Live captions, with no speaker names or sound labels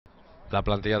La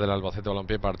plantilla del Albacete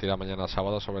Balompié partirá mañana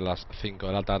sábado sobre las 5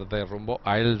 de la tarde rumbo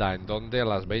a Elda, en donde a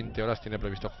las 20 horas tiene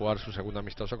previsto jugar su segundo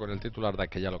amistoso con el titular de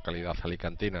aquella localidad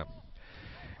alicantina.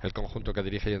 El conjunto que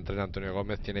dirige y entrena Antonio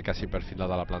Gómez tiene casi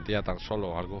perfilada la plantilla, tan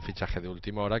solo algún fichaje de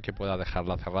última hora que pueda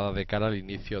dejarla cerrada de cara al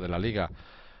inicio de la liga,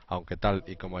 aunque tal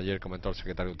y como ayer comentó el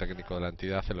secretario técnico de la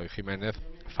entidad, Eloy Jiménez,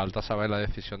 falta saber la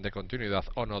decisión de continuidad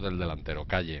o no del delantero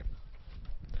Calle.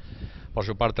 Por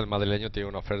su parte, el madrileño tiene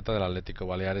una oferta del Atlético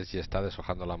Baleares y está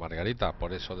deshojando la margarita.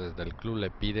 Por eso, desde el club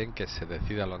le piden que se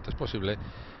decida lo antes posible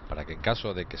para que, en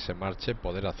caso de que se marche,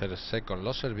 poder hacerse con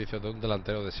los servicios de un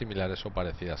delantero de similares o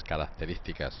parecidas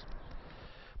características.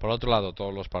 Por otro lado,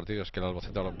 todos los partidos que el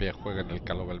Albacete Balompié juegue en el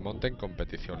Caló Belmonte en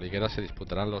competición liguera se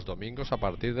disputarán los domingos a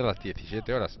partir de las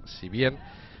 17 horas, si bien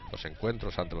los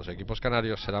encuentros ante los equipos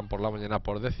canarios serán por la mañana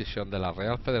por decisión de la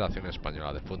Real Federación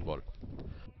Española de Fútbol.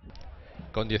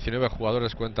 Con 19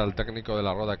 jugadores cuenta el técnico de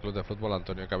la Roda Club de Fútbol,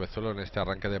 Antonio Cabezuelo, en este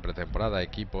arranque de pretemporada,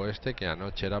 equipo que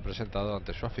anoche era presentado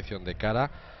ante su afición de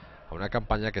cara a una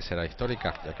campaña que será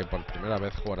histórica, ya que por primera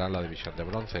vez jugará en la división de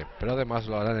bronce, pero además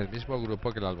lo hará en el mismo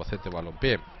grupo que el Albacete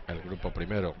Balompié, el grupo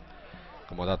primero.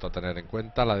 Como dato a tener en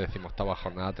cuenta, la 18ª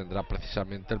jornada tendrá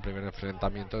precisamente el primer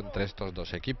enfrentamiento entre estos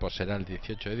dos equipos, será el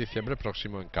 18 de diciembre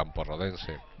próximo en Campo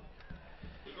Rodense.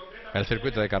 El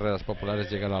circuito de carreras populares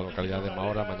llega a la localidad de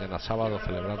Mahora mañana sábado,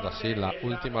 celebrando así la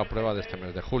última prueba de este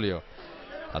mes de julio.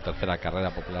 La tercera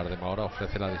carrera popular de Mahora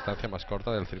ofrece la distancia más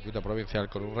corta del circuito provincial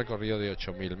con un recorrido de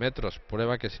 8.000 metros,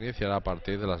 prueba que se iniciará a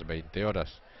partir de las 20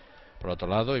 horas. Por otro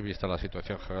lado, y vista la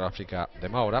situación geográfica de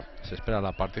Mahora, se espera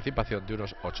la participación de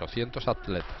unos 800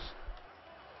 atletas.